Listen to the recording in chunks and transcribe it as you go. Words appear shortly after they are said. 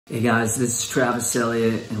Hey guys, this is Travis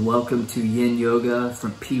Eliot and welcome to Yin Yoga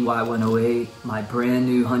from PY108, my brand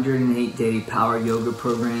new 108-day power yoga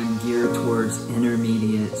program geared towards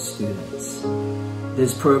intermediate students.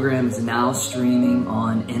 This program is now streaming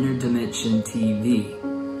on Interdimension TV.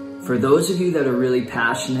 For those of you that are really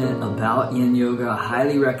passionate about Yin Yoga, I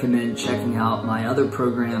highly recommend checking out my other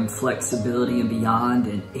program, Flexibility and Beyond,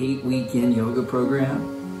 an 8-week Yin Yoga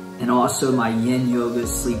program, and also my Yin Yoga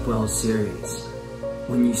Sleep Well series.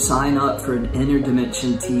 When you sign up for an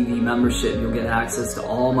Interdimension TV membership, you'll get access to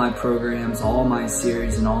all my programs, all my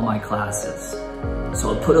series, and all my classes. So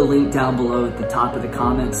I'll put a link down below at the top of the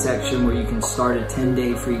comment section where you can start a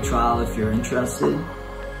 10-day free trial if you're interested.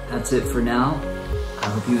 That's it for now. I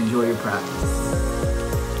hope you enjoy your practice.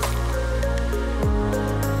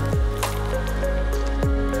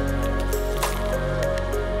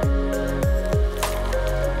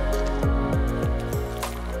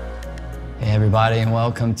 Hey everybody, and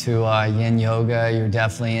welcome to Yin Yoga. You're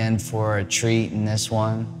definitely in for a treat in this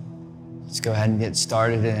one. Let's go ahead and get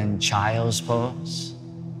started in Child's Pose.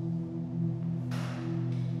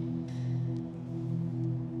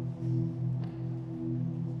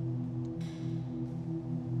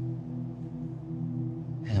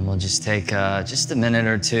 And we'll just take just a minute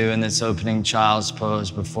or two in this opening Child's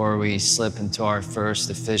Pose before we slip into our first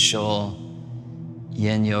official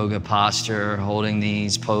Yin Yoga posture, holding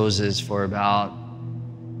these poses for about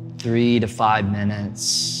 3 to 5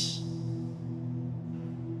 minutes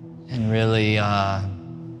and really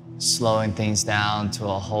slowing things down to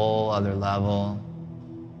a whole other level,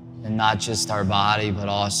 and not just our body but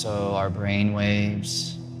also our brain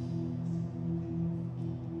waves.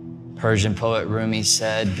 Persian poet Rumi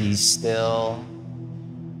said, "Be still,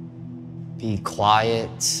 be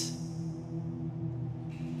quiet,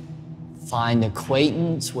 find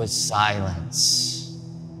acquaintance with silence.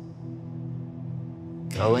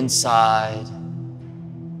 Go inside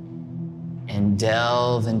and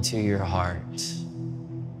delve into your heart."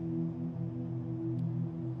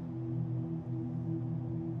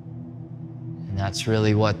 And that's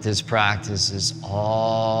really what this practice is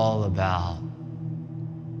all about.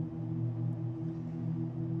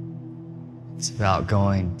 It's about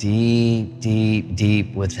going deep, deep,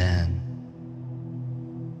 deep within.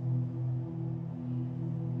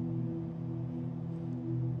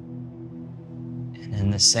 In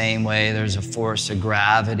the same way, there's a force of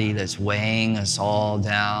gravity that's weighing us all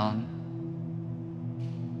down.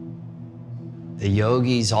 The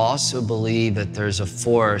yogis also believe that there's a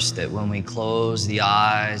force that when we close the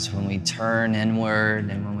eyes, when we turn inward,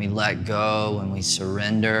 and when we let go, when we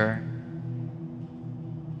surrender,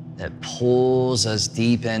 that pulls us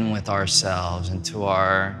deep in with ourselves into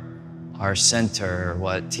our center,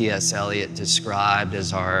 what T.S. Eliot described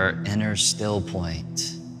as our inner still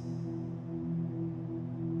point.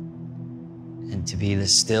 And to be the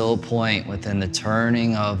still point within the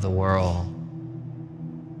turning of the world.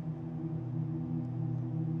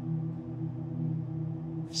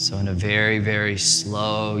 So in a very, very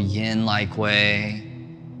slow yin-like way,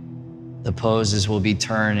 the poses will be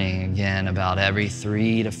turning again about every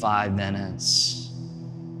 3 to 5 minutes.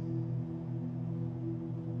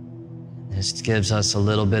 This gives us a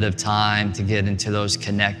little bit of time to get into those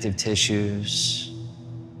connective tissues,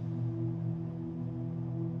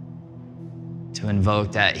 to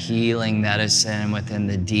invoke that healing medicine within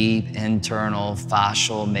the deep internal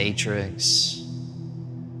fascial matrix,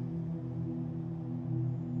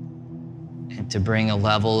 and to bring a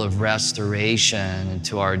level of restoration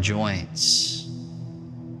into our joints,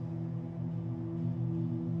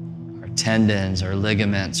 our tendons, our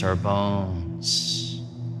ligaments, our bones.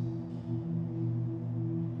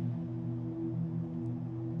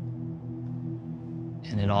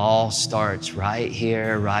 And it all starts right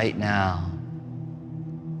here, right now.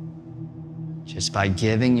 Just by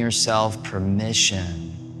giving yourself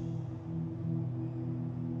permission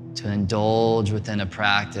to indulge within a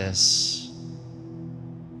practice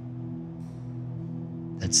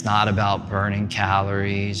that's not about burning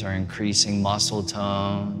calories or increasing muscle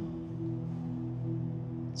tone.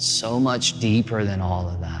 It's so much deeper than all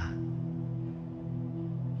of that.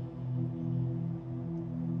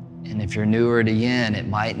 And if you're newer to Yin, it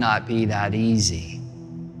might not be that easy.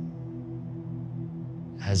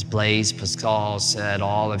 As Blaise Pascal said,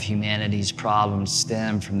 all of humanity's problems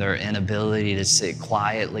stem from their inability to sit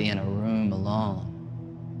quietly in a room alone.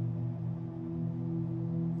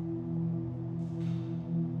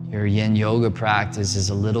 Your Yin Yoga practice is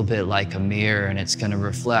a little bit like a mirror, and it's going to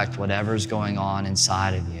reflect whatever's going on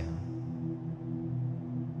inside of you.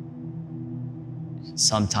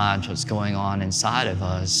 Sometimes what's going on inside of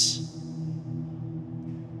us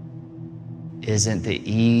isn't the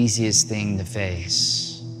easiest thing to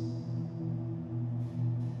face.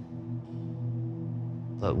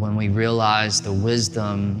 But when we realize the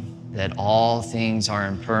wisdom that all things are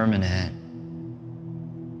impermanent,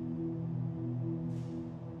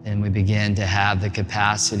 then we begin to have the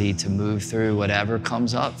capacity to move through whatever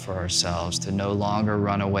comes up for ourselves, to no longer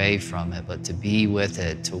run away from it, but to be with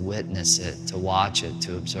it, to witness it, to watch it,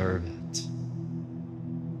 to observe it.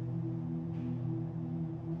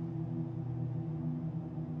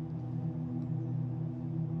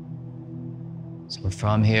 So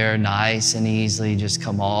from here, nice and easily, just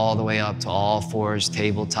come all the way up to all fours,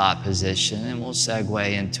 tabletop position, and we'll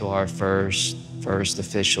segue into our first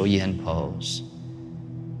official yin pose.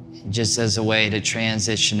 And just as a way to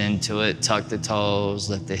transition into it, tuck the toes,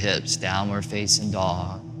 lift the hips, downward facing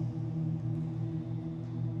dog.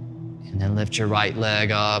 And then lift your right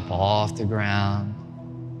leg up off the ground.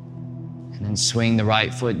 And then swing the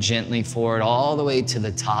right foot gently forward all the way to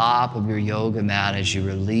the top of your yoga mat as you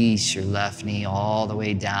release your left knee all the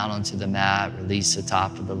way down onto the mat. Release the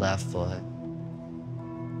top of the left foot.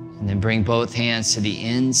 And then bring both hands to the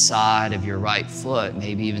inside of your right foot,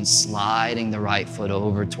 maybe even sliding the right foot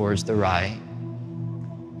over towards the right.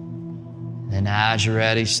 And then as you're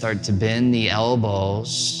ready, start to bend the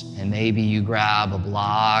elbows, and maybe you grab a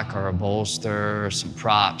block or a bolster or some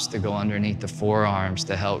props to go underneath the forearms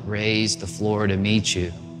to help raise the floor to meet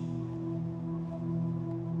you.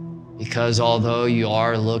 Because although you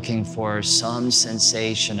are looking for some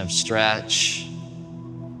sensation of stretch,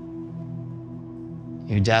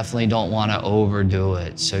 you definitely don't want to overdo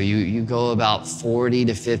it. So you go about 40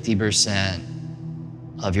 to 50%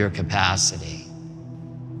 of your capacity.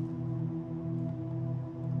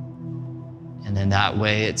 And then that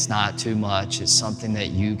way it's not too much. It's something that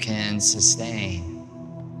you can sustain.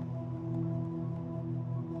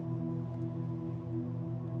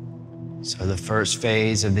 So the first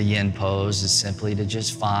phase of the yin pose is simply to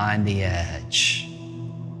just find the edge.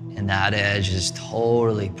 And that edge is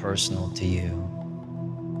totally personal to you.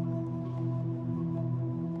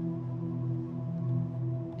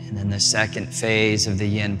 And then the second phase of the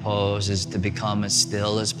yin pose is to become as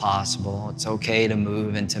still as possible. It's okay to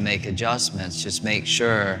move and to make adjustments. Just make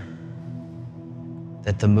sure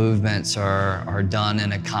that the movements are done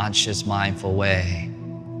in a conscious, mindful way.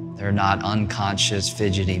 They're not unconscious,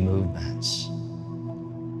 fidgety movements.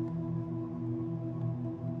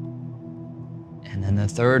 And then the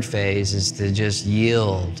third phase is to just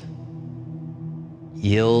yield.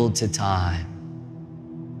 Yield to time.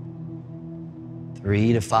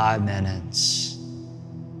 3 to 5 minutes,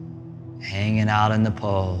 hanging out in the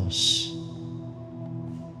pose,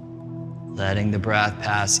 letting the breath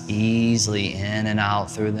pass easily in and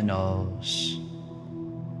out through the nose.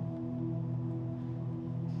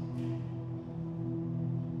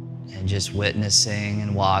 And just witnessing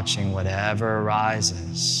and watching whatever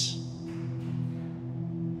arises.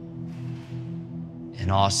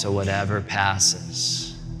 And also whatever passes.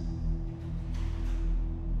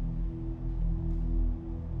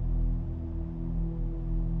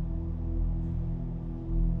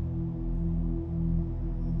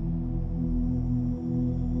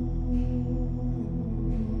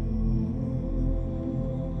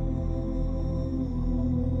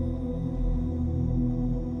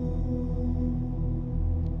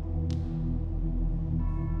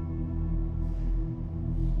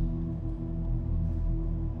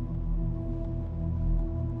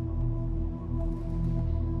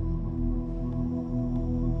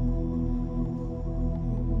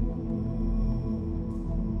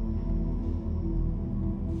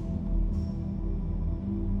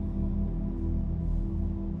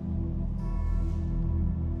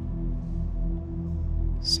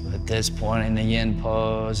 So at this point in the yin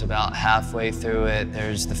pose, about halfway through it,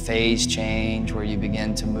 there's the phase change where you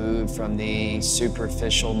begin to move from the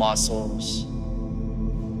superficial muscles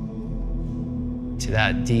to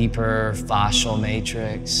that deeper fascial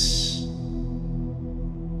matrix.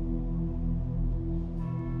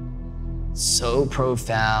 So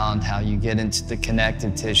profound how you get into the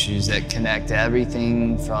connective tissues that connect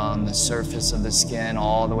everything from the surface of the skin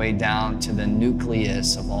all the way down to the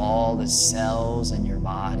nucleus of all the cells in your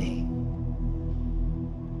body.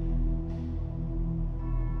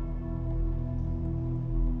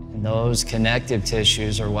 And those connective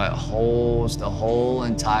tissues are what holds the whole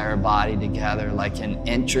entire body together like an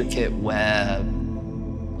intricate web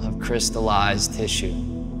of crystallized tissue.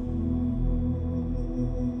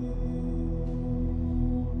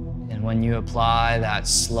 When you apply that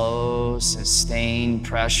slow, sustained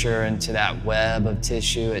pressure into that web of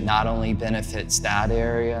tissue, it not only benefits that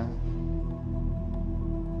area,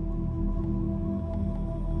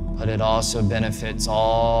 but it also benefits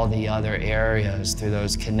all the other areas through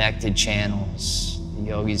those connected channels. The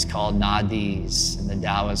yogis call nadis and the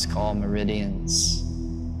Taoists call meridians.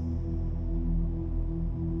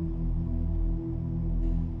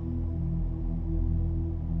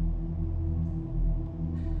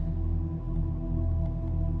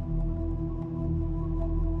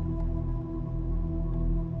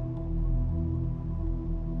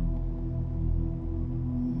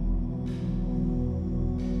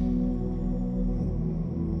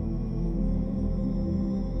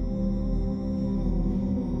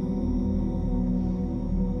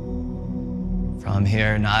 From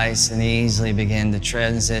here, nice and easily begin to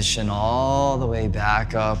transition all the way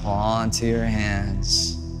back up onto your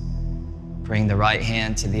hands. Bring the right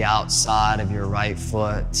hand to the outside of your right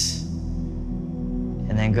foot.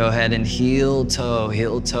 And then go ahead and heel toe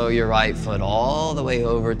your right foot all the way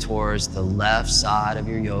over towards the left side of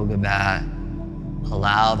your yoga mat.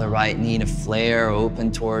 Allow the right knee to flare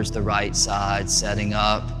open towards the right side, setting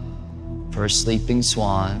up for a sleeping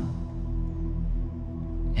swan.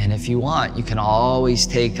 And if you want, you can always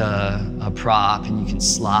take a prop and you can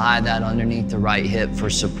slide that underneath the right hip for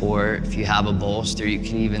support. If you have a bolster, you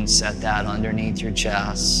can even set that underneath your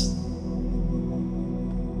chest.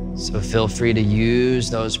 So feel free to use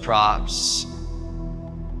those props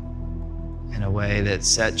in a way that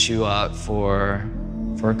sets you up for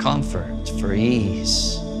comfort, for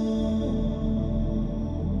ease.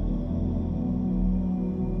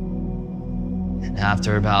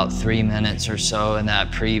 After about 3 minutes or so in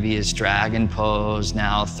that previous dragon pose,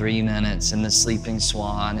 now 3 minutes in the sleeping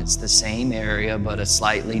swan. It's the same area, but a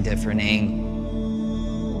slightly different angle.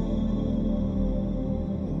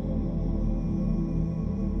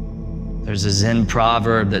 There's a Zen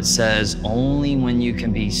proverb that says, only when you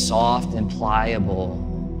can be soft and pliable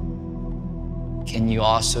can you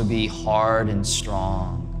also be hard and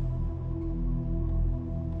strong.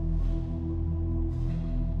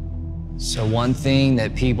 So one thing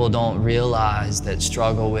that people don't realize that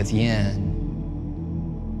struggle with yin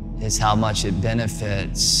is how much it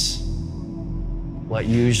benefits what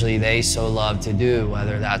usually they so love to do,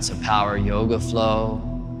 whether that's a power yoga flow,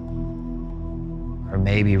 or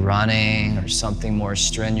maybe running, or something more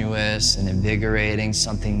strenuous and invigorating,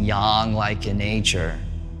 something yang-like in nature.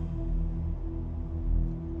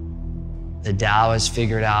 The Taoists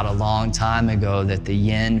figured out a long time ago that the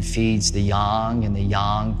yin feeds the yang and the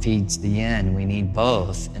yang feeds the yin. We need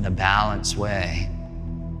both in a balanced way.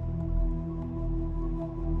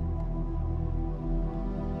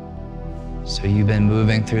 So you've been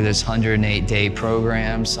moving through this 108-day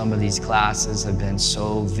program. Some of these classes have been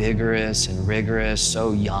so vigorous and rigorous,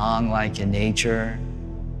 so yang-like in nature,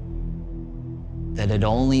 that it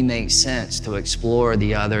only makes sense to explore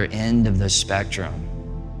the other end of the spectrum.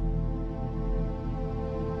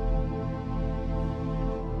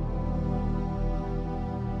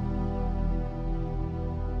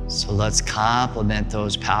 So let's complement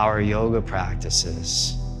those power yoga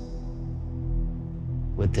practices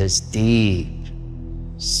with this deep,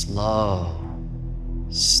 slow,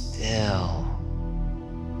 still,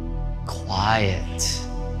 quiet,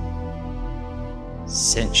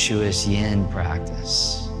 sensuous yin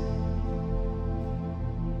practice.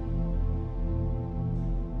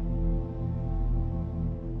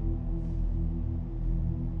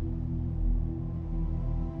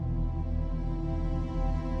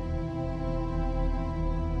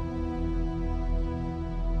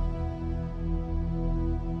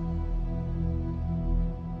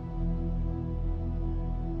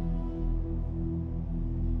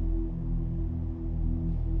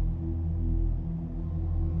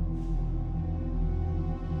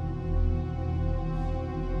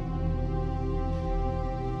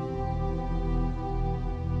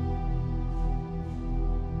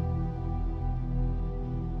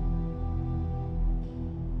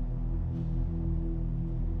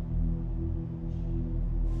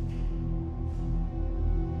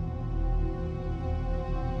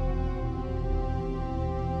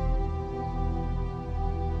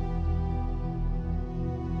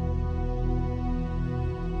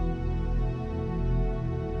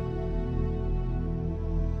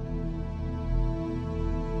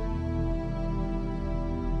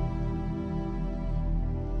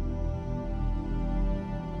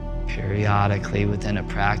 Periodically within a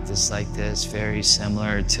practice like this, very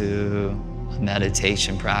similar to a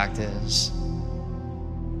meditation practice,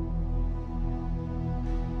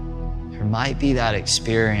 there might be that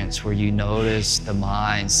experience where you notice the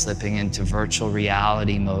mind slipping into virtual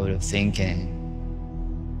reality mode of thinking.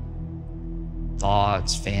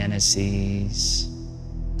 Thoughts, fantasies,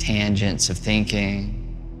 tangents of thinking.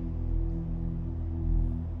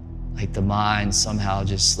 like the mind somehow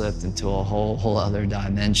just slipped into a whole other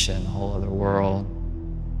dimension, a whole other world.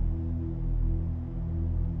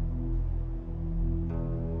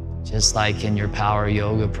 Just like in your power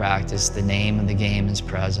yoga practice, the name of the game is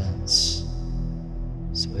presence.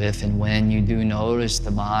 So if and when you do notice the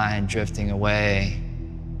mind drifting away,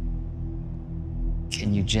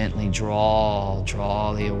 can you gently draw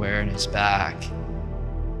the awareness back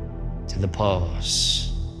to the pose?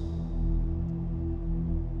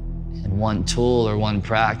 And one tool or one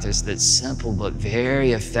practice that's simple but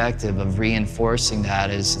very effective of reinforcing that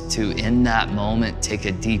is to, in that moment, take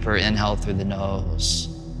a deeper inhale through the nose.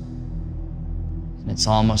 And it's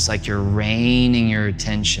almost like you're reining your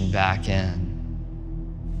attention back in.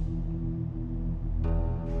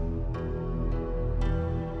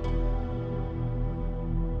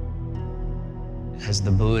 As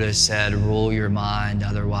the Buddha said, rule your mind,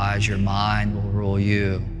 otherwise your mind will rule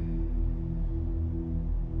you.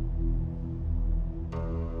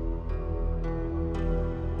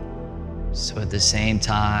 So at the same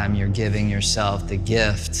time, you're giving yourself the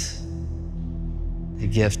gift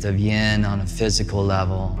of yin on a physical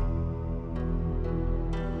level.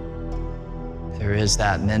 There is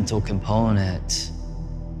that mental component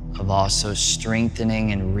of also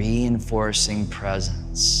strengthening and reinforcing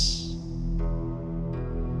presence.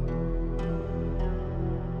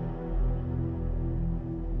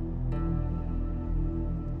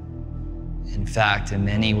 In fact, in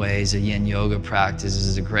many ways, a yin yoga practice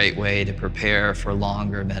is a great way to prepare for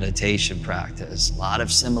longer meditation practice. A lot of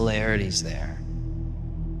similarities there.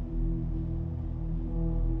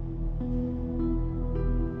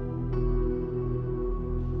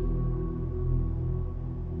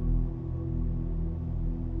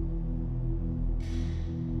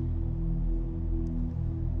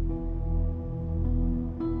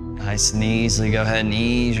 Nice and easily, go ahead and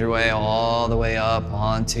ease your way all the way up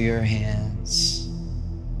onto your hands.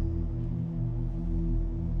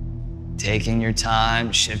 Taking your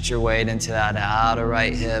time, shift your weight into that outer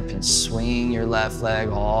right hip and swing your left leg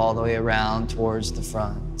all the way around towards the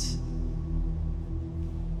front.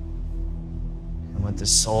 And with the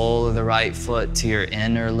sole of the right foot to your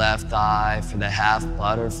inner left thigh for the half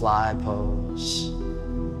butterfly pose.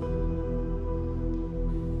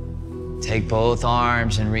 Take both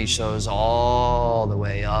arms and reach those all the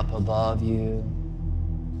way up above you.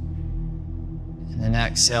 And then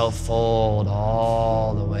exhale, fold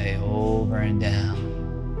all the way over and down.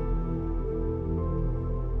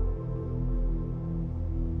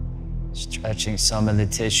 Stretching some of the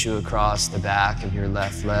tissue across the back of your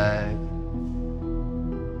left leg.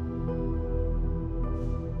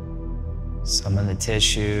 Some of the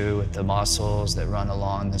tissue with the muscles that run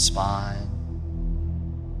along the spine.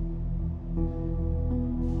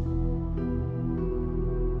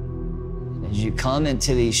 As you come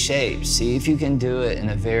into these shapes, see if you can do it in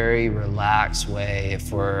a very relaxed way.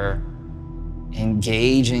 If we're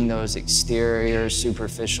engaging those exterior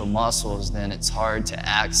superficial muscles, then it's hard to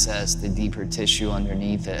access the deeper tissue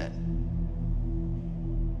underneath it.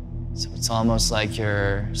 So it's almost like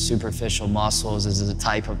your superficial muscles is a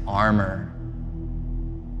type of armor.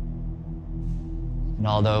 And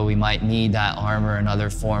although we might need that armor in other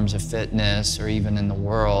forms of fitness or even in the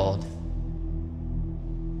world,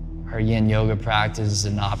 our yin yoga practice is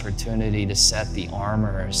an opportunity to set the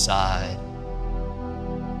armor aside.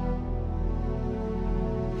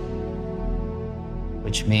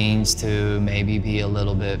 Which means to maybe be a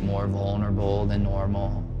little bit more vulnerable than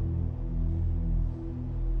normal.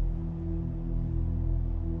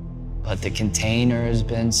 But the container has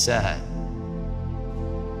been set.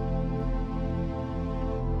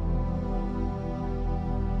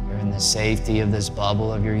 You're in the safety of this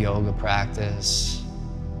bubble of your yoga practice.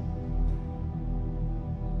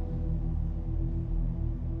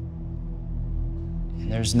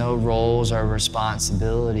 There's no roles or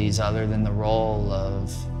responsibilities other than the role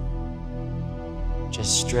of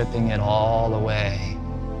just stripping it all away.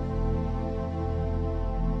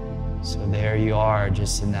 So there you are,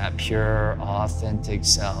 just in that pure, authentic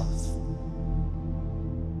self.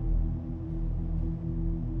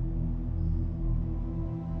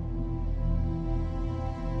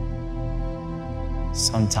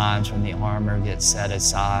 Sometimes when the armor gets set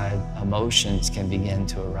aside, emotions can begin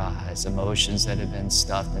to arise, emotions that have been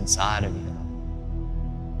stuffed inside of you.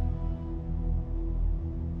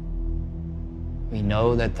 We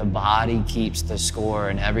know that the body keeps the score,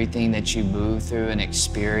 and everything that you move through and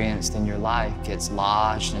experienced in your life gets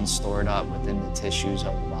lodged and stored up within the tissues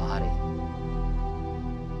of the body.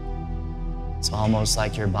 It's almost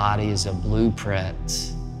like your body is a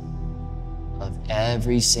blueprint of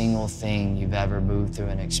every single thing you've ever moved through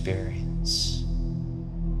and experienced.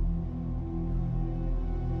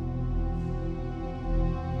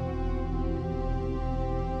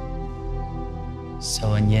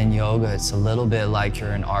 So in Yin Yoga, it's a little bit like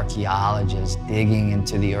you're an archaeologist digging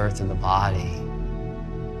into the earth of the body.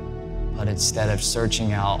 But instead of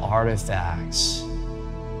searching out artifacts,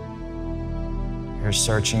 you're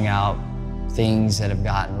searching out things that have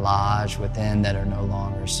gotten lodged within that are no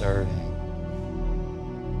longer serving.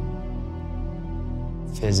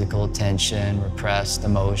 Physical tension, repressed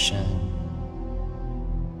emotion.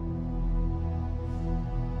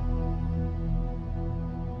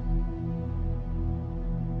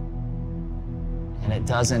 And it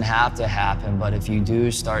doesn't have to happen, but if you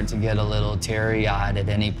do start to get a little teary-eyed at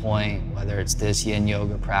any point, whether it's this Yin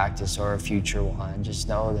Yoga practice or a future one, just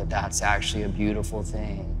know that that's actually a beautiful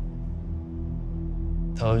thing.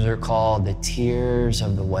 Those are called the tears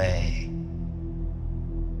of the way.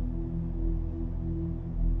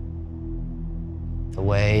 The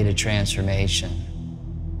way to transformation.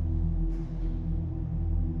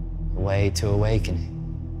 The way to awakening.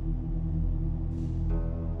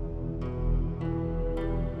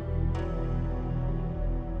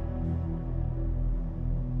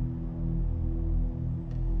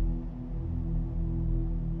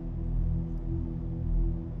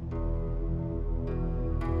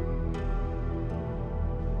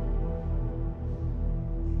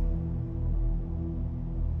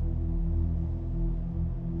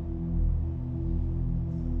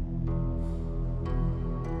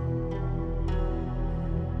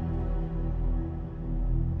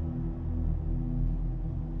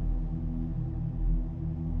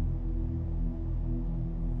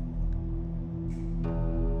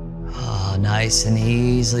 Nice and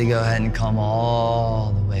easily go ahead and come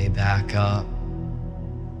all the way back up.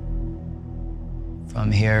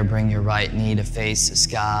 From here, bring your right knee to face the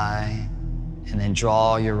sky, and then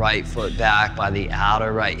draw your right foot back by the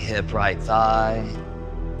outer right hip, right thigh.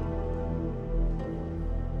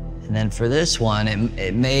 And then for this one,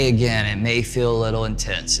 it may feel a little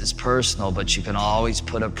intense. It's personal, but you can always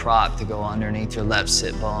put a prop to go underneath your left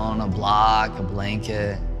sit bone, a block, a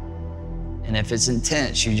blanket. And if it's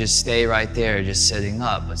intense, you just stay right there, just sitting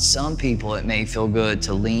up. But some people, it may feel good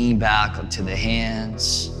to lean back onto the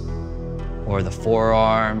hands or the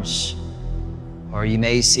forearms. Or you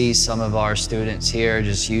may see some of our students here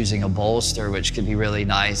just using a bolster, which could be really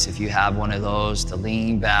nice if you have one of those, to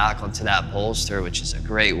lean back onto that bolster, which is a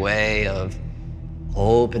great way of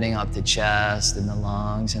opening up the chest and the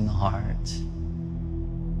lungs and the heart.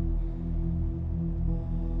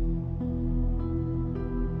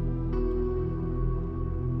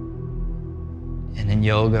 And in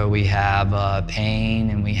yoga, we have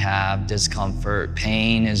pain and we have discomfort.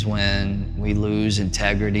 Pain is when we lose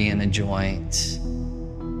integrity in a joint,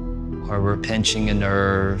 or we're pinching a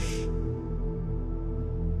nerve.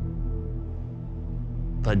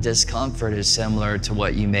 But discomfort is similar to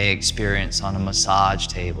what you may experience on a massage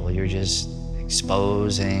table. You're just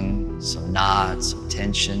exposing some knots, some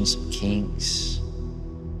tension, some kinks.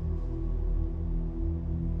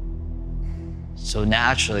 So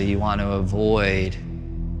naturally, you want to avoid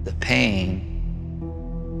the pain,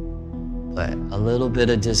 but a little bit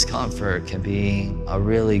of discomfort can be a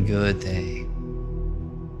really good thing.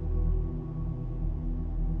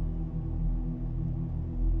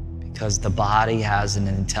 Because the body has an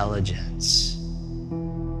intelligence.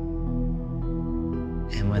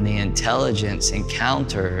 And when the intelligence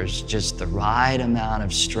encounters just the right amount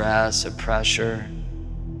of stress or pressure,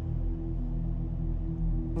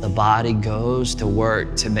 the body goes to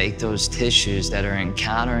work to make those tissues that are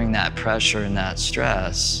encountering that pressure and that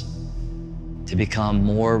stress to become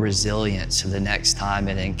more resilient, so the next time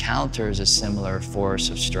it encounters a similar force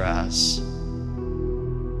of stress,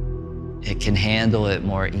 it can handle it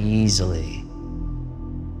more easily.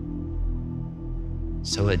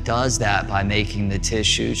 So it does that by making the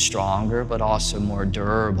tissue stronger, but also more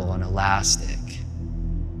durable and elastic.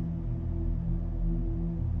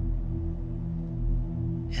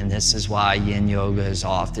 And this is why Yin Yoga is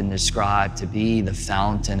often described to be the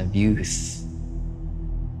fountain of youth.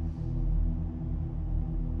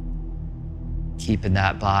 Keeping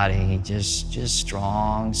that body just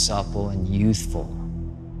strong, supple, and youthful.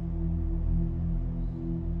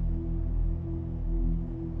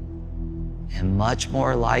 And much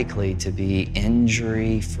more likely to be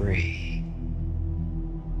injury-free.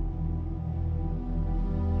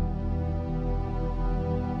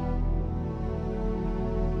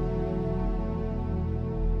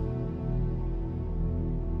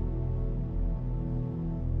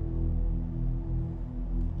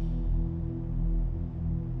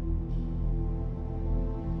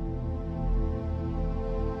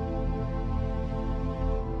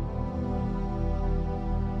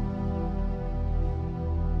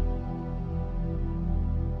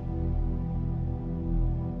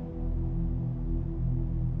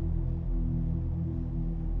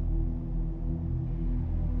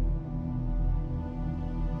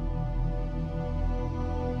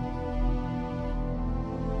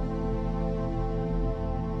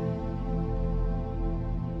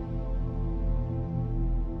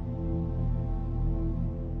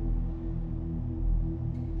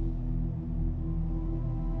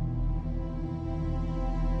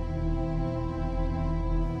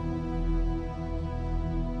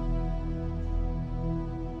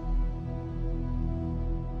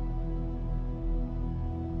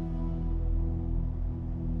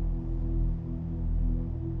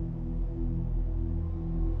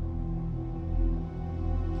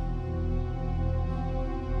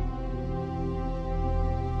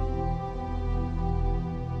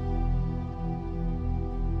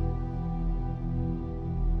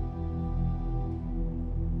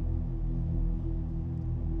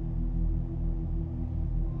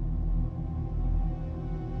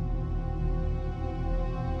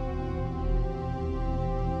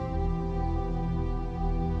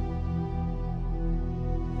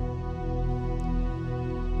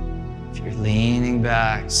 You're leaning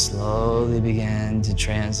back, slowly begin to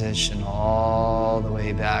transition all the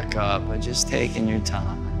way back up, but just taking your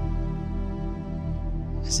time.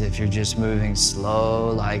 As if you're just moving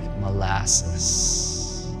slow like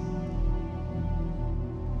molasses.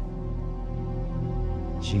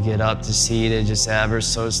 As you get up to seated, just ever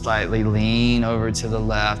so slightly lean over to the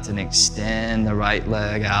left and extend the right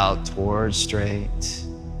leg out towards straight.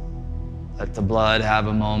 Let the blood have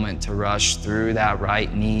a moment to rush through that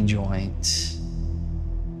right knee joint.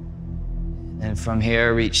 And from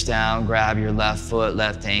here, reach down, grab your left foot,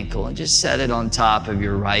 left ankle, and just set it on top of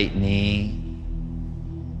your right knee,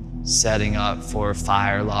 setting up for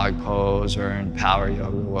fire log pose, or in power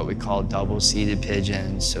yoga, what we call double seated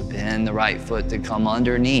pigeon. So bend the right foot to come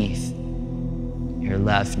underneath your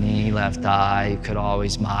left knee, left thigh. You could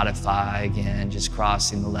always modify again, just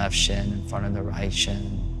crossing the left shin in front of the right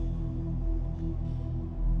shin.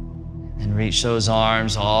 And reach those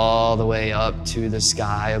arms all the way up to the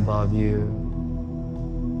sky above you.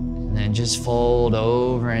 And then just fold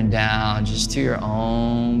over and down just to your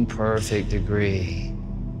own perfect degree.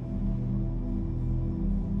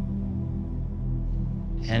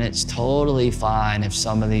 And it's totally fine if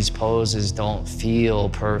some of these poses don't feel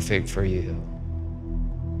perfect for you.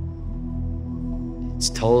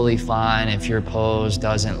 It's totally fine if your pose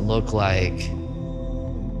doesn't look like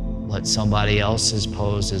what somebody else's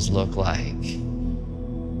poses look like.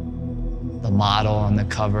 The model on the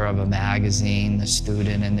cover of a magazine, the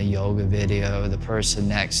student in the yoga video, the person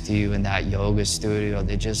next to you in that yoga studio,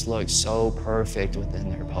 they just look so perfect within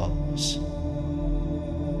their pose.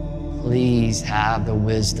 Please have the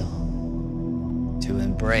wisdom to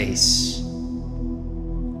embrace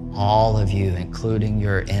all of you, including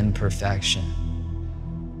your imperfection.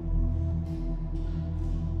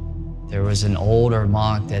 There was an older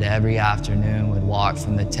monk that every afternoon would walk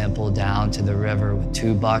from the temple down to the river with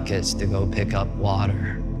 2 buckets to go pick up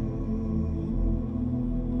water.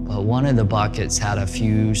 But one of the buckets had a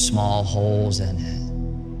few small holes in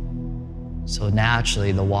it. So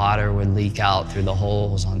naturally, the water would leak out through the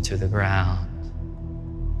holes onto the ground.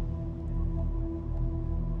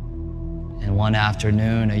 And one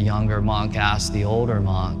afternoon, a younger monk asked the older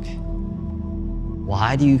monk,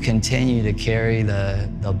 "Why do you continue to carry the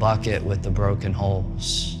bucket with the broken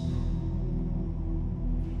holes?"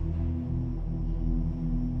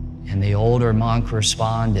 And the older monk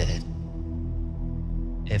responded,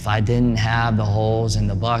 "If I didn't have the holes in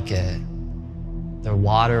the bucket, the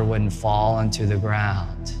water wouldn't fall into the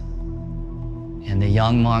ground." And the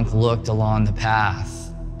young monk looked along the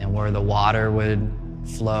path, and where the water would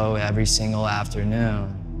flow every single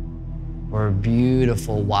afternoon were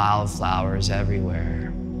beautiful wildflowers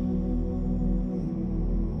everywhere.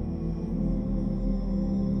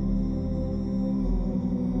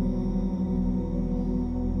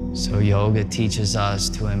 So yoga teaches us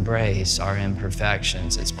to embrace our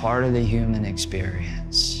imperfections. It's part of the human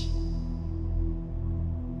experience.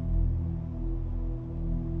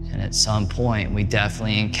 And at some point, we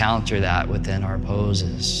definitely encounter that within our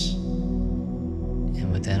poses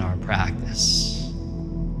and within our practice.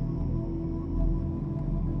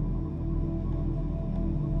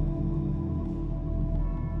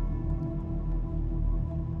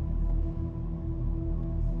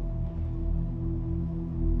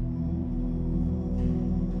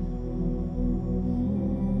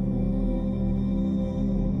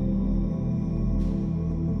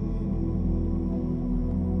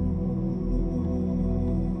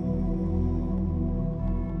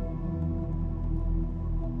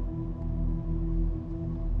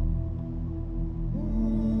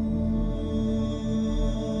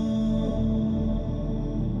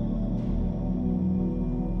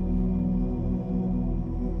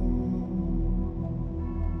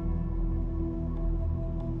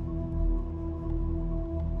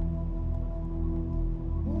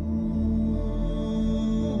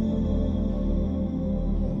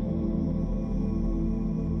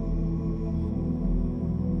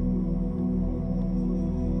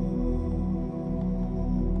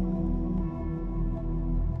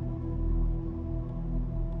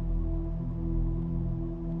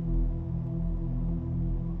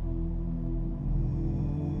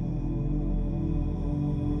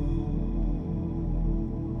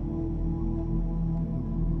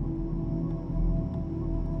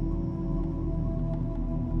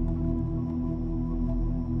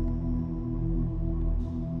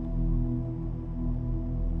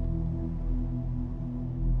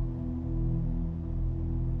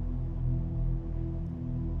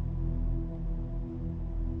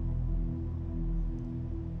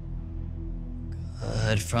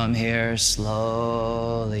 Good. From here,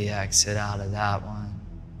 slowly exit out of that one.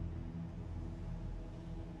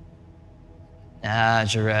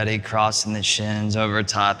 As you're ready, crossing the shins over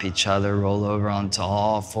top each other, roll over onto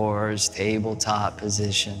all fours, tabletop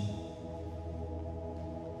position.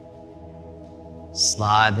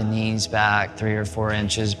 Slide the knees back 3 or 4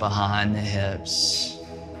 inches behind the hips.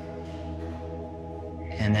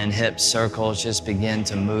 And then hip circles, just begin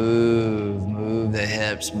to move the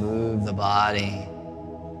hips, move the body.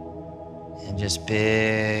 And just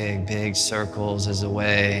big, big circles as a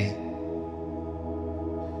way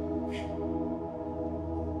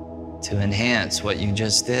to enhance what you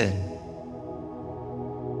just did.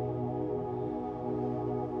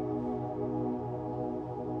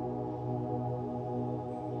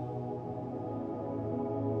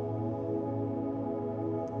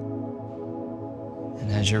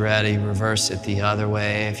 And as you're ready, reverse it the other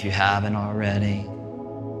way if you haven't already.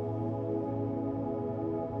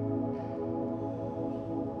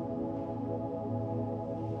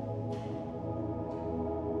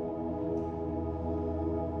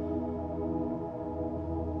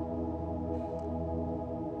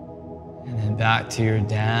 And then back to your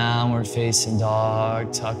downward facing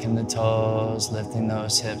dog, tucking the toes, lifting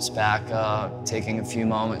those hips back up, taking a few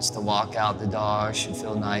moments to walk out the dog should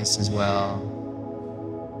feel nice as well.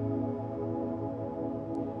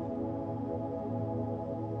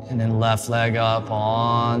 And then left leg up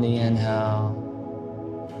on the inhale.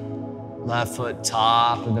 Left foot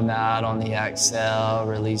top of the mat on the exhale.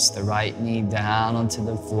 Release the right knee down onto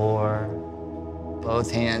the floor.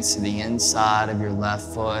 Both hands to the inside of your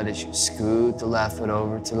left foot as you scoot the left foot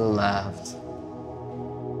over to the left.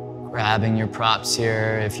 Grabbing your props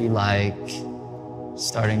here if you like.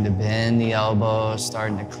 Starting to bend the elbow,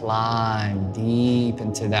 starting to climb deep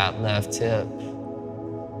into that left hip.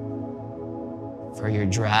 For your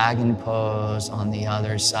dragon pose on the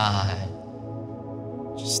other side.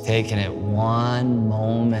 Just taking it one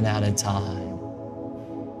moment at a time.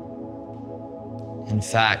 In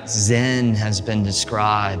fact, Zen has been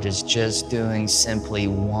described as just doing simply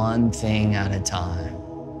one thing at a time,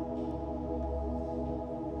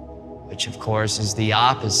 which of course is the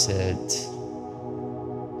opposite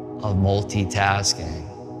of multitasking,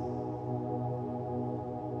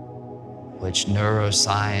 which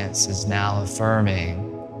neuroscience is now affirming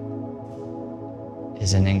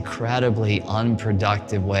is an incredibly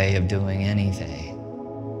unproductive way of doing anything.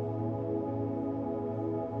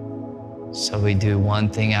 So we do one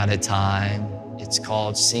thing at a time. It's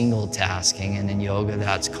called single tasking, and in yoga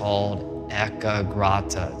that's called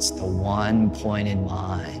ekagrata. It's the one pointed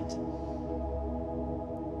mind.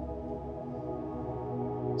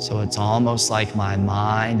 So it's almost like my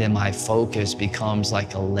mind and my focus becomes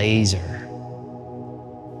like a laser.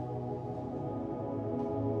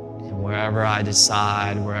 Wherever I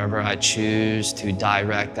decide, wherever I choose to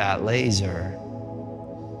direct that laser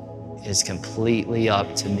is completely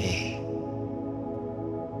up to me.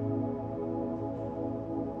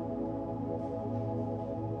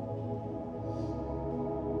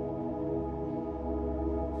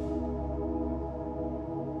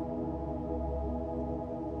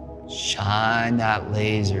 Shine that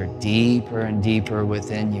laser deeper and deeper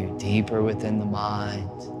within you, deeper within the mind.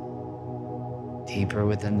 Deeper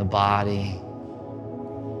within the body,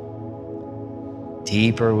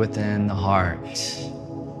 deeper within the heart.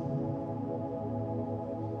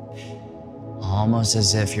 Almost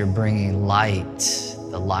as if you're bringing light,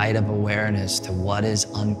 the light of awareness to what is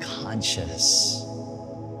unconscious,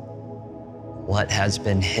 what has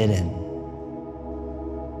been hidden.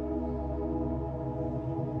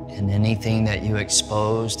 And anything that you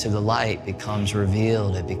expose to the light becomes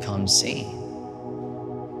revealed, it becomes seen.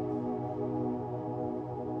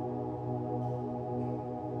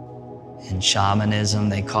 In shamanism,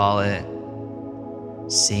 they call it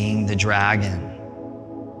seeing the dragon.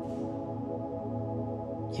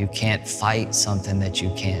 You can't fight something that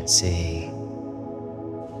you can't see.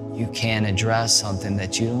 You can't address something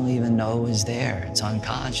that you don't even know is there. It's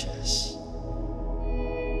unconscious.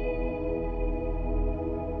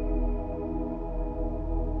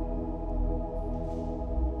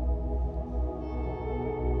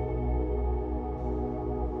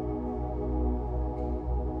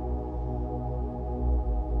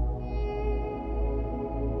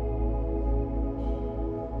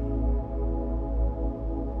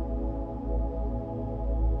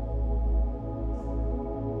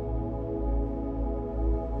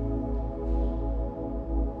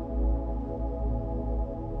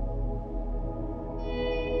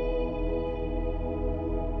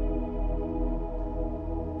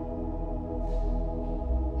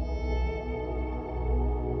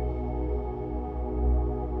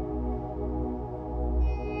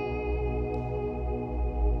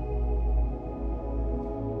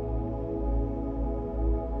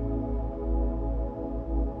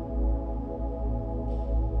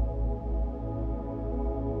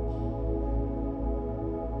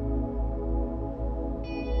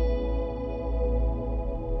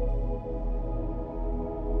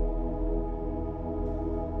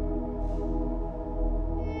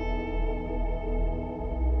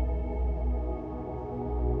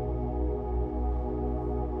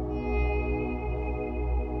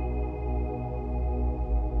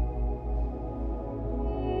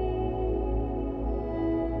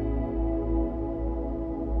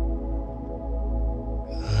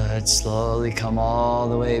 Let's slowly come all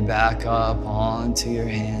the way back up onto your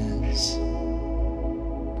hands.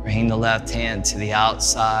 Bring the left hand to the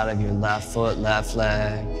outside of your left foot, left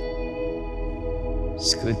leg.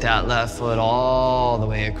 Scoot that left foot all the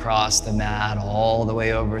way across the mat, all the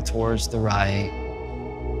way over towards the right.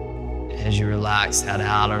 As you relax that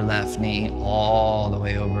outer left knee all the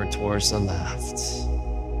way over towards the left.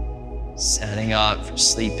 Setting up for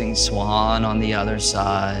sleeping swan on the other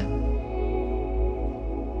side.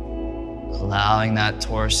 Allowing that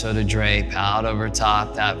torso to drape out over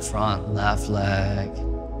top that front left leg.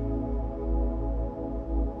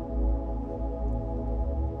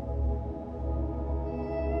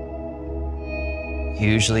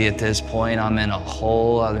 Usually at this point, I'm in a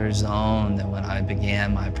whole other zone than when I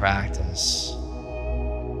began my practice.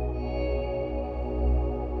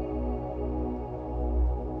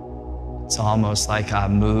 It's almost like I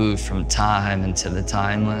moved from time into the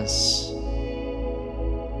timeless,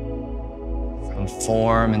 from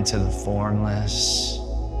form into the formless,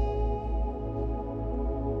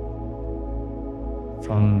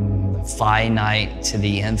 from the finite to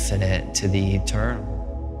the infinite to the eternal.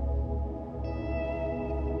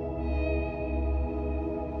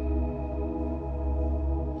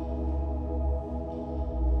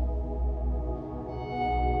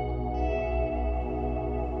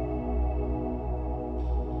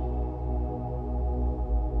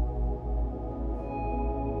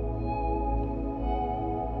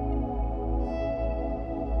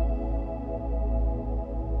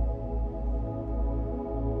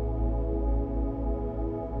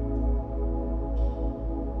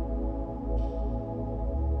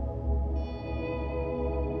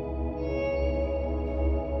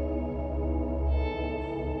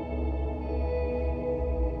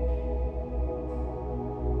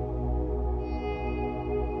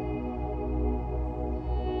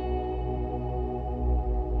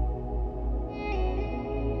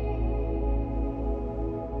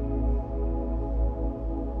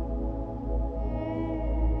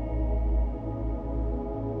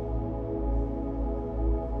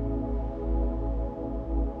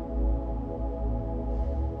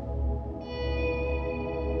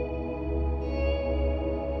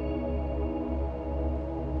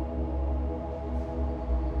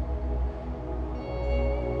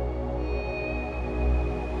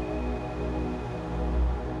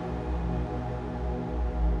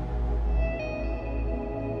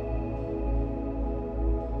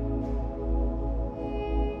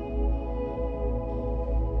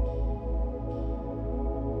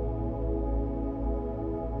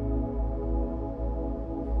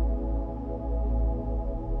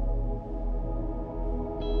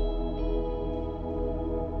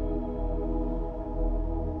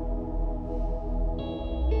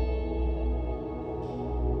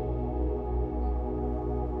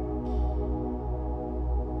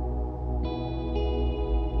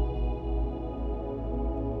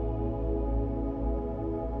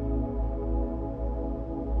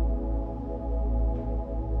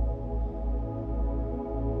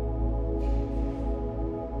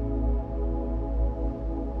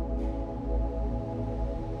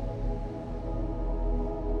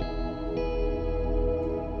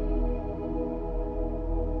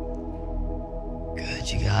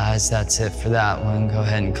 You guys, that's it for that one. Go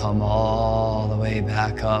ahead and come all the way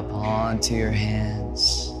back up onto your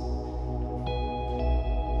hands.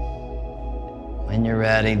 When you're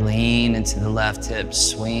ready, lean into the left hip,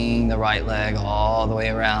 swing the right leg all the way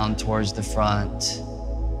around towards the front.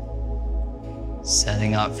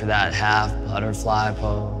 Setting up for that half butterfly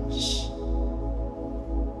pose.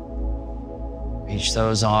 Reach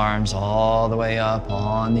those arms all the way up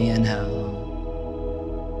on the inhale.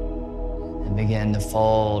 And begin to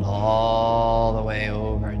fold all the way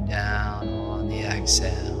over and down on the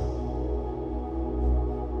exhale.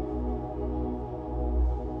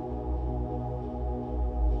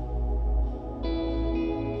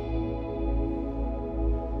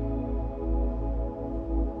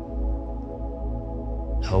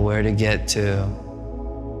 Know where to get to,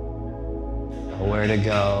 know where to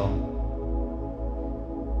go,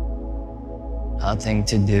 nothing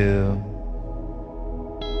to do,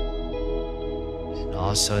 and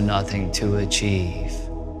also nothing to achieve.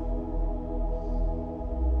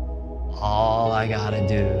 All I gotta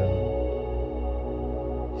do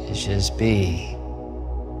is just be.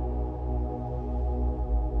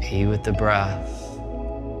 Be with the breath.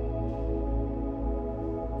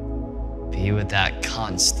 Be with that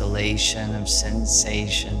constellation of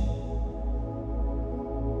sensation.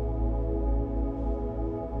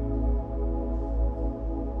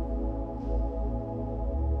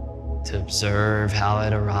 To observe how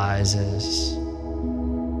it arises,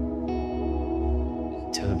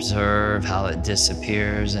 to observe how it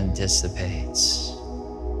disappears and dissipates.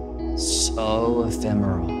 So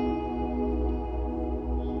ephemeral,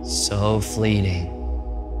 so fleeting.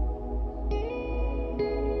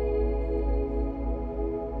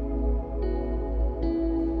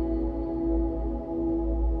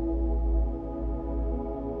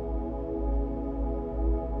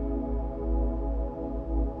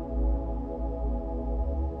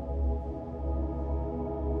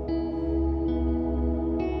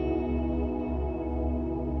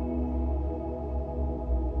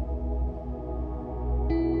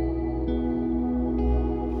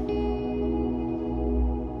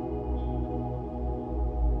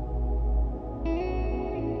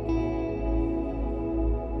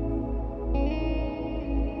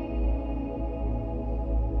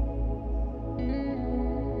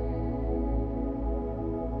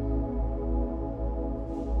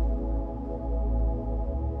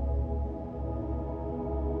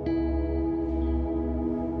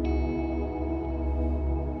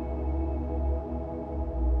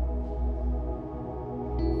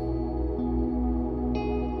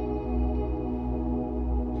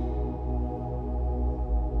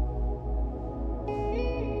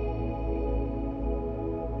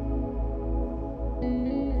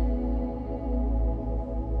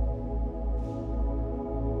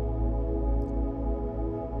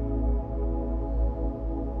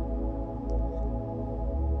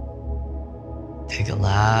 Take a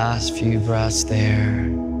last few breaths there.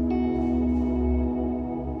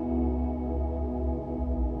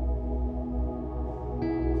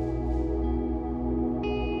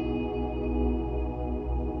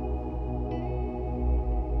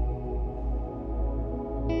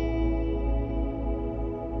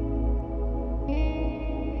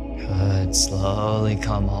 Good. Slowly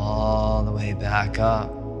come all the way back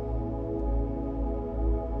up.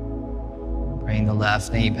 Bring the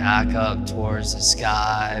left knee back up towards the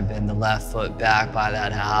sky. Bend the left foot back by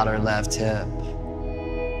that outer left hip.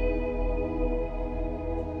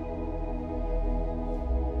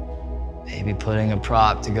 Maybe putting a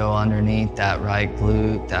prop to go underneath that right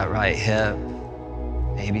glute, that right hip.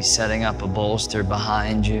 Maybe setting up a bolster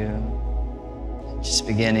behind you. Just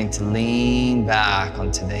beginning to lean back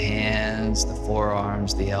onto the hands, the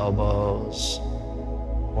forearms, the elbows,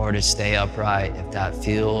 or to stay upright if that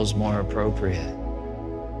feels more appropriate.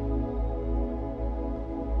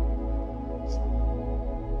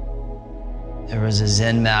 There was a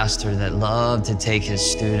Zen master that loved to take his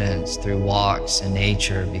students through walks in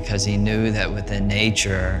nature because he knew that within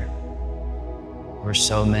nature were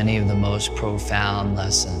so many of the most profound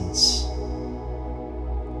lessons.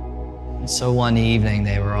 And so one evening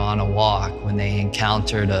they were on a walk when they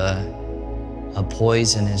encountered a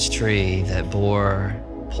poisonous tree that bore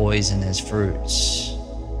poisonous fruits.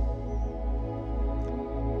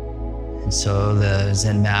 And so the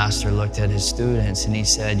Zen master looked at his students and he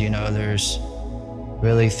said, you know, there's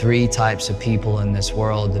really 3 types of people in this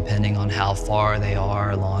world depending on how far they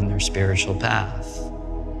are along their spiritual path.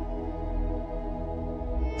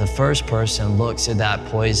 The first person looks at that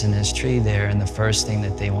poisonous tree there and the first thing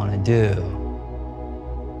that they want to do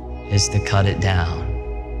is to cut it down,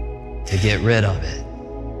 to get rid of it.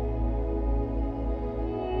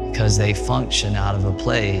 Because they function out of a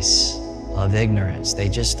place of ignorance. They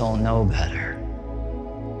just don't know better.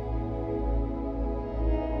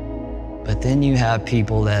 But then you have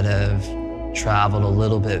people that have traveled a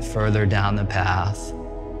little bit further down the path.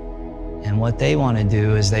 And what they want to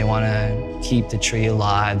do is they want to keep the tree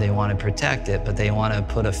alive, they want to protect it, but they want to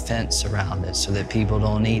put a fence around it so that people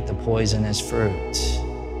don't eat the poisonous fruit.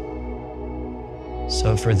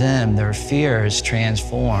 So for them, their fear is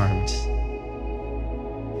transformed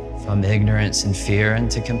from ignorance and fear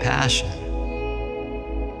into compassion.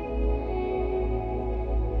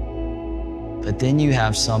 But then you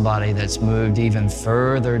have somebody that's moved even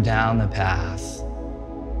further down the path.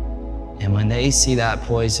 And when they see that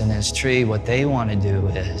poisonous tree, what they want to do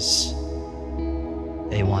is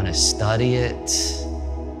they want to study it.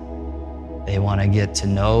 They want to get to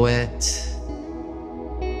know it.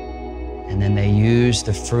 And then they use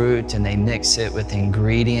the fruit and they mix it with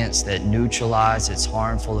ingredients that neutralize its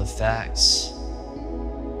harmful effects.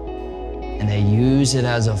 And they use it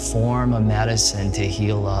as a form of medicine to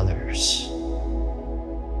heal others.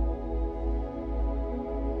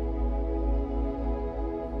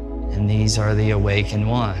 And these are the awakened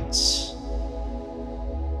ones.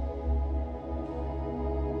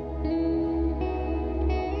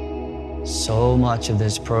 So much of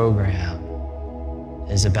this program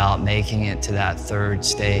is about making it to that 3rd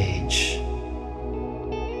stage.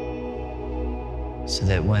 so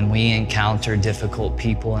that when we encounter difficult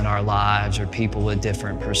people in our lives or people with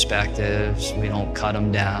different perspectives, we don't cut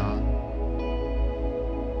them down.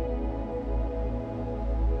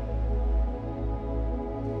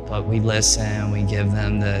 But we listen, we give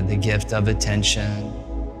them the gift of attention.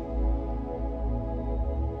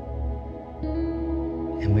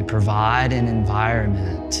 And we provide an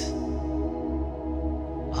environment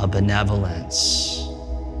of benevolence.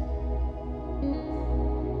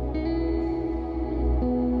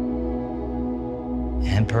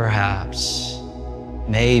 And perhaps,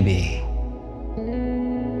 maybe,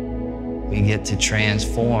 we get to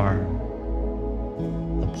transform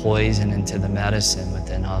the poison into the medicine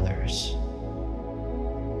within others.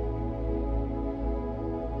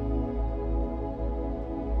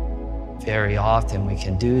 Very often we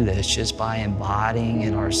can do this just by embodying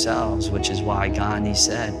it ourselves, which is why Gandhi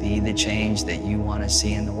said, be the change that you want to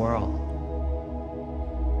see in the world.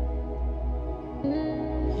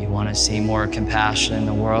 You want to see more compassion in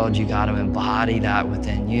the world, you got to embody that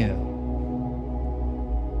within you.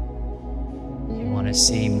 You want to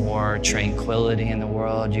see more tranquility in the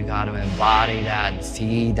world, you got to embody that and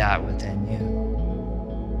feed that within you.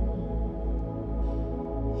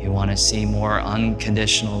 You want to see more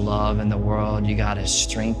unconditional love in the world, you got to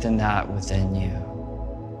strengthen that within you.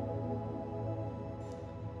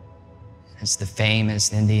 As the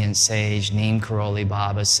famous Indian sage Neem Karoli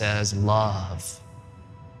Baba says, love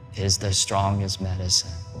is the strongest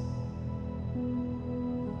medicine.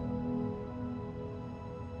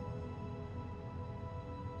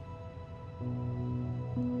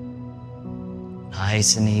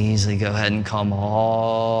 Nice and easily, go ahead and come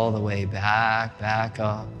all the way back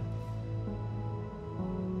up.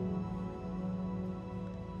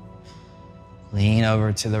 Lean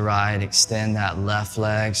over to the right, extend that left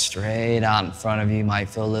leg straight out in front of you. You might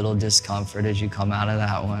feel a little discomfort as you come out of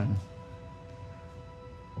that one.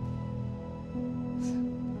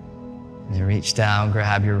 And then reach down,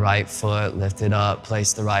 grab your right foot, lift it up,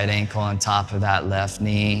 place the right ankle on top of that left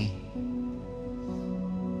knee.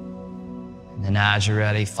 And then as you're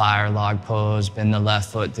ready, fire log pose, bend the left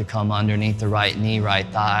foot to come underneath the right knee, right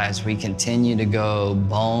thigh, as we continue to go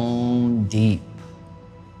bone deep.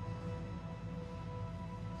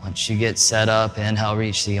 Once you get set up, inhale,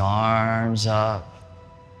 reach the arms up.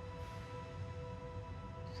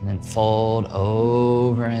 And then fold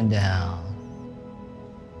over and down.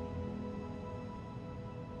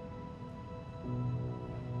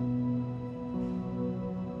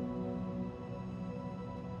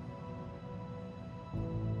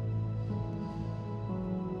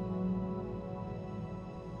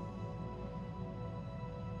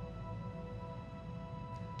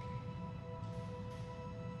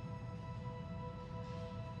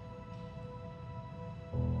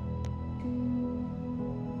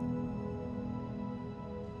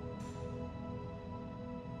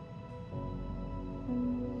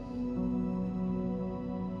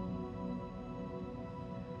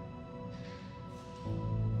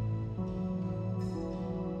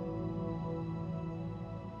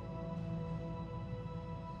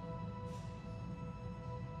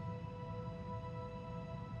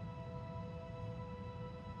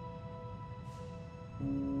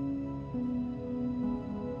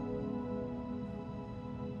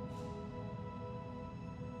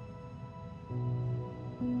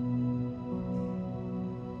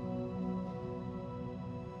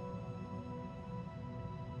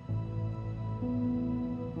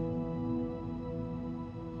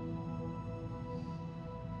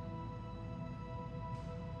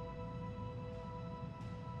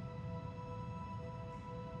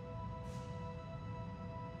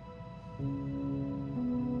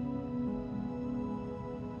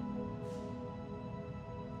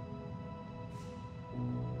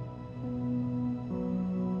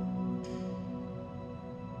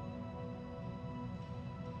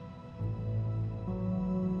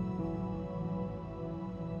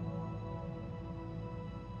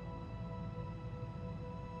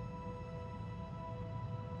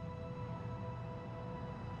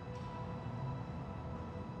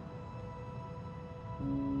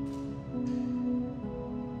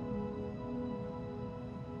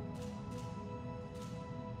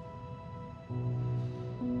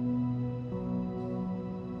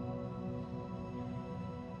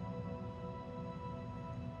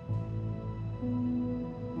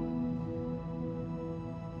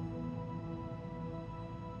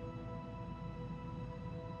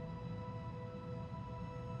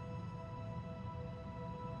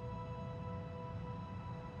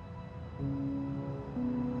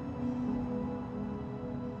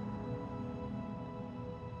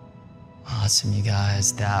 Awesome, you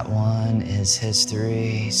guys. That one is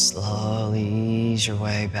history. Slowly ease your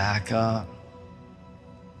way back up.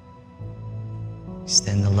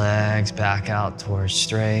 Extend the legs back out towards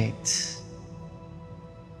straight.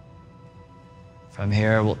 From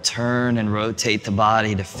here, we'll turn and rotate the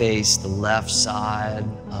body to face the left side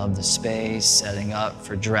of the space, setting up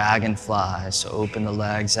for dragonfly. So open the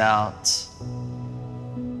legs out.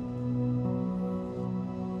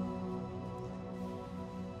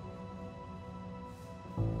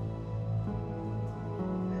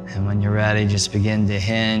 And when you're ready, just begin to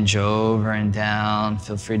hinge over and down.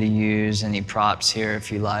 Feel free to use any props here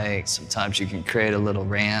if you like. Sometimes you can create a little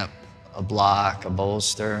ramp, a block, a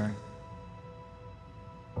bolster.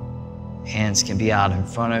 Hands can be out in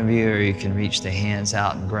front of you, or you can reach the hands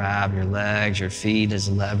out and grab your legs, your feet as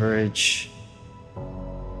leverage.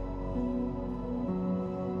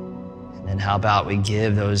 And then how about we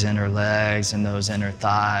give those inner legs and those inner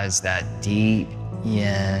thighs that deep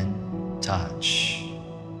yin touch.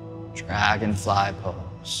 Dragonfly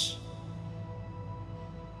pose.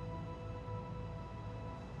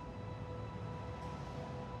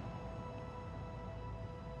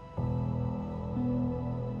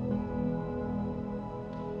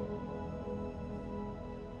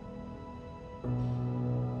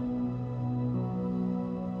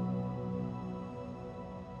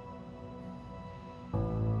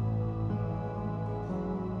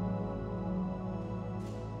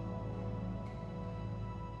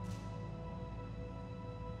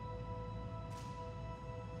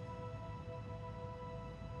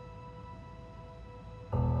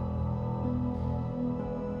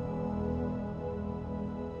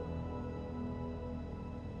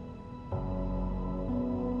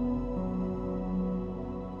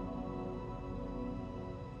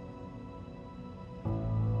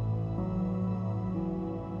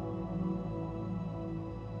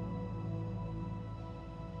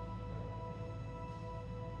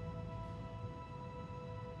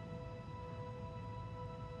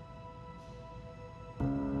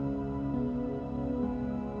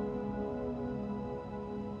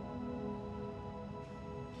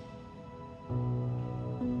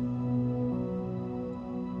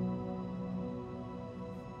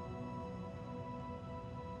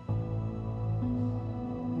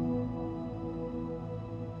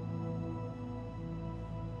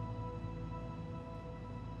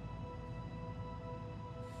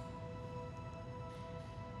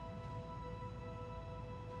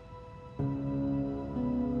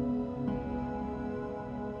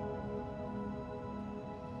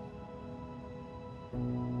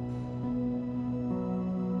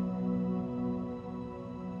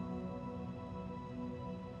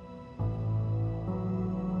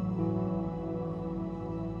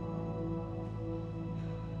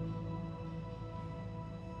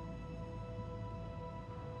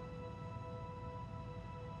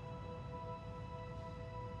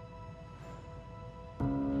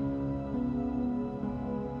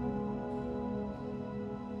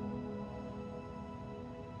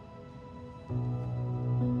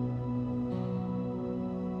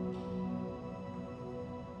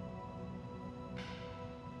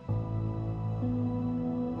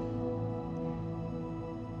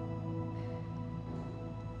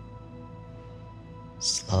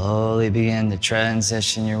 Slowly begin to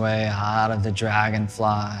transition your way out of the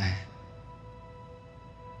dragonfly.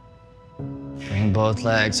 Bring both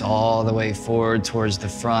legs all the way forward towards the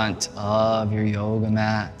front of your yoga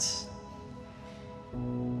mat.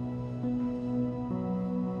 And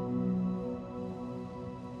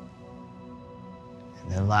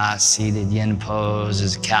the last seated yin pose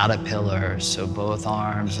is caterpillar, so both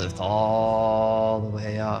arms lift all the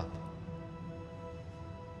way up.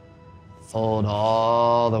 Fold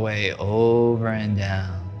all the way over and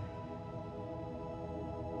down.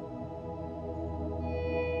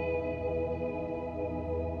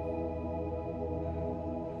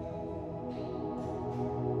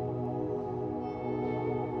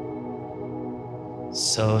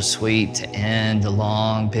 So sweet to end a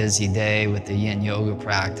long, busy day with the Yin Yoga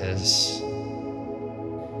practice.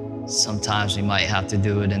 Sometimes we might have to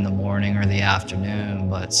do it in the morning or the afternoon,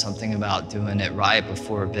 but something about doing it right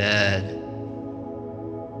before bed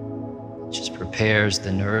just prepares the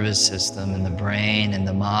nervous system and the brain and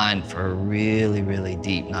the mind for a really, really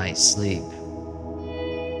deep night's sleep.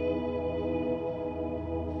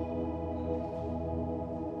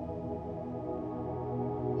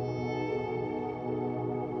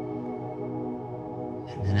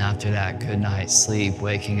 And then after that good night's sleep,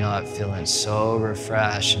 waking up feeling so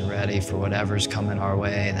refreshed and ready for whatever's coming our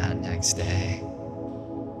way that next day.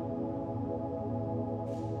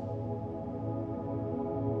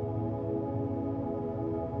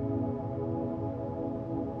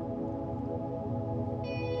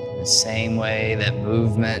 The same way that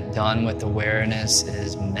movement done with awareness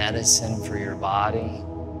is medicine for your body.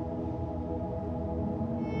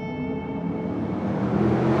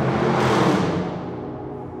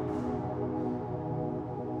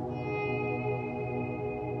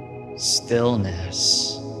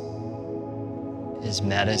 Stillness is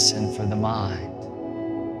medicine for the mind.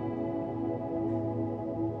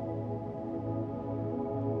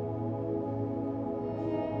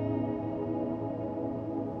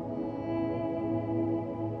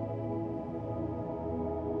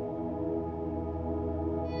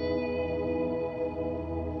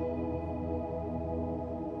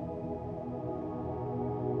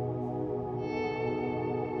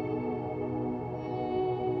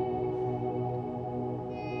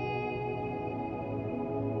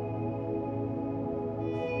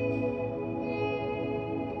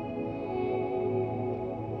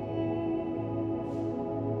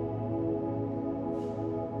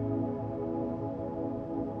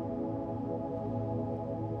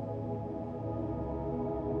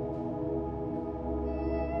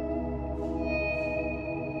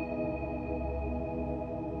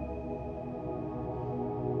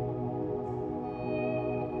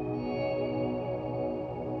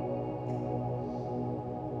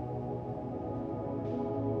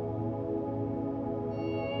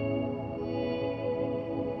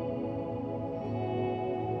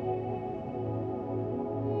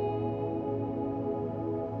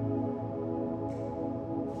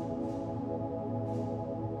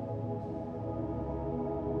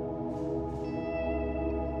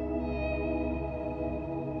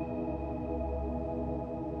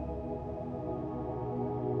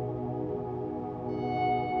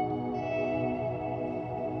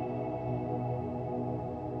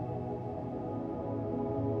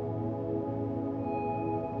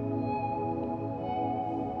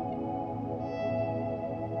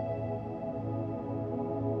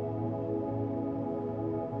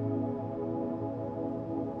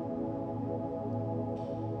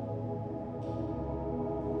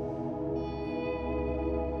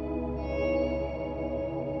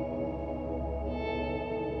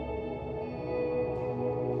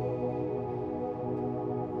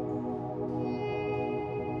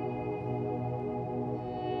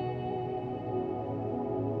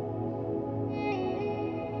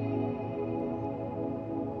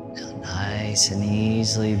 Nice and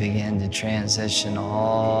easily begin to transition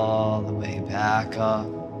all the way back up.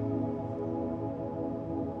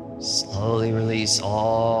 Slowly release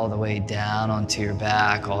all the way down onto your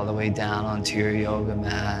back, all the way down onto your yoga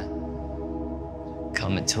mat.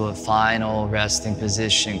 Come into a final resting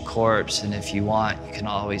position, corpse, and if you want, you can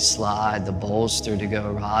always slide the bolster to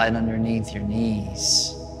go right underneath your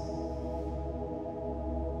knees.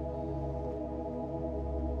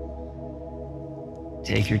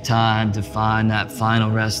 Take your time to find that final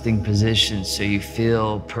resting position so you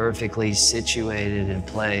feel perfectly situated in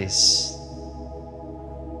place.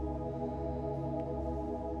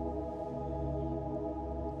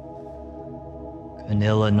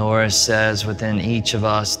 Vanilla Norris says, within each of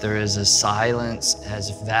us there is a silence as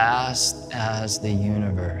vast as the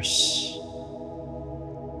universe.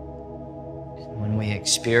 And when we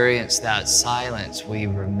experience that silence, we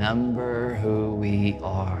remember who we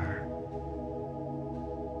are.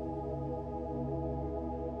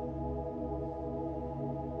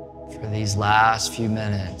 For these last few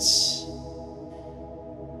minutes,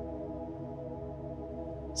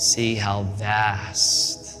 see how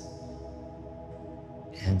vast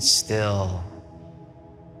and still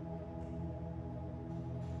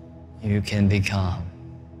you can become.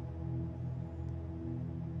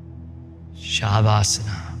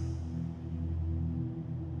 Shavasana.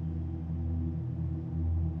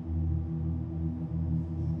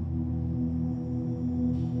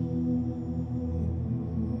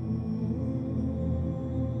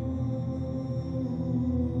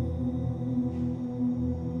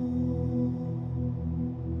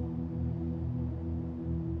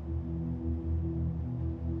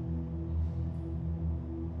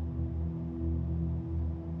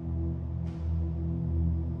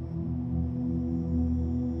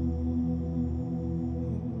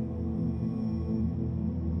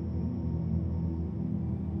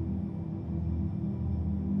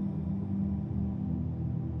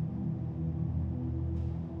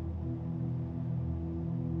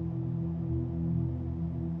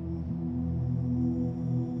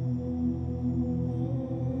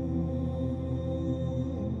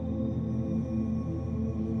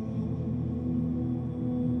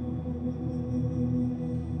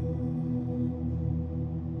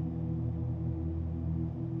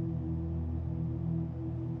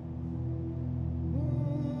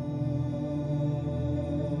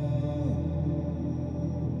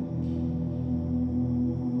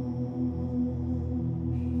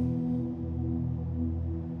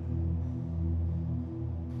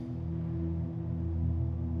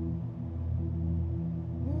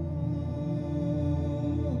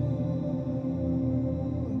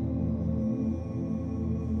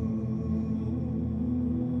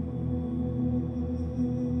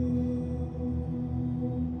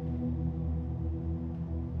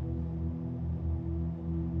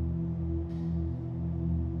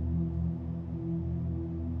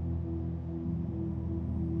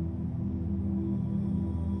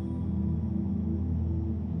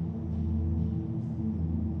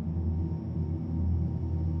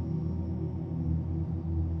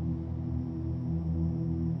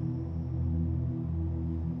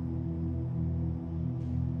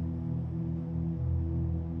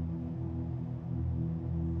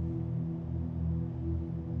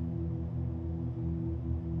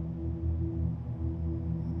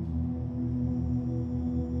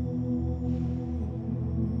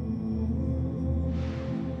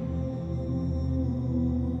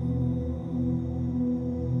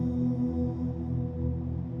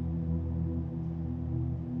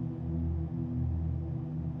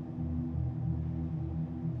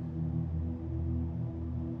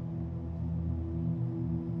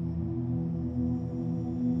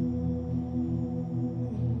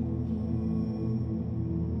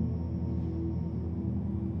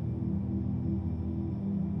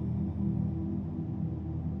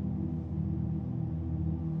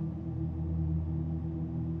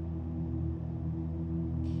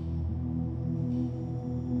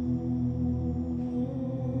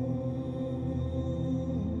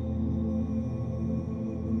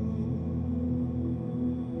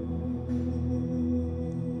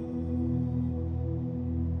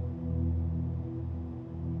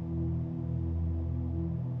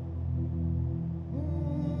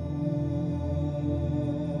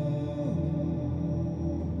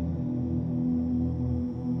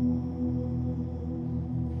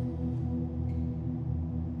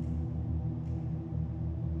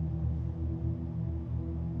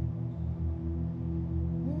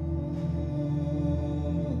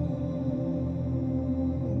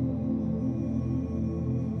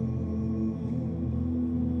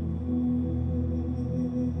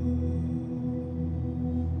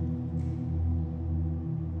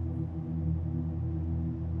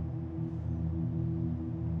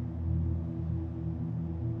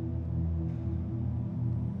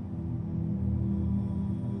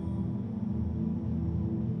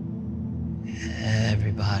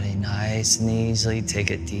 Everybody, nice and easily, take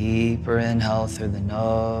a deeper inhale through the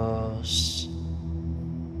nose.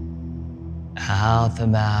 Out the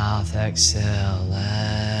mouth, exhale,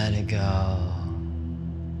 let it go.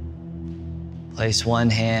 Place one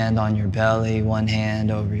hand on your belly, one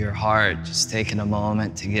hand over your heart, just taking a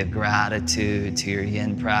moment to give gratitude to your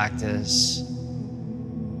yin practice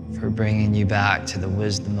for bringing you back to the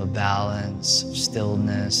wisdom of balance, of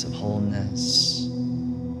stillness, of wholeness.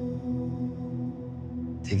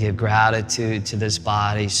 To give gratitude to this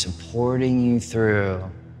body supporting you through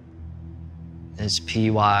this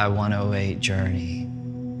PY108 journey.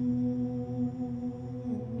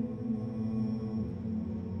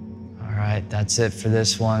 All right, that's it for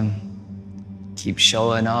this one. Keep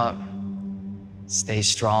showing up, stay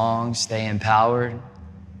strong, stay empowered,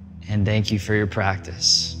 and thank you for your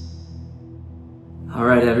practice. All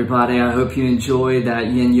right, everybody, I hope you enjoyed that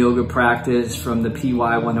Yin Yoga practice from the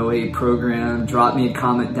PY108 program. Drop me a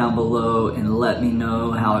comment down below and let me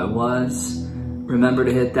know how it was. Remember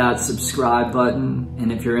to hit that subscribe button. And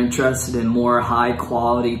if you're interested in more high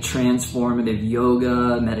quality transformative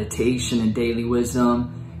yoga, meditation, and daily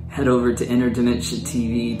wisdom, head over to Interdimension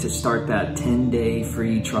TV to start that 10-day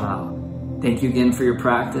free trial. Thank you again for your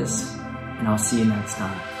practice, and I'll see you next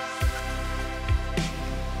time.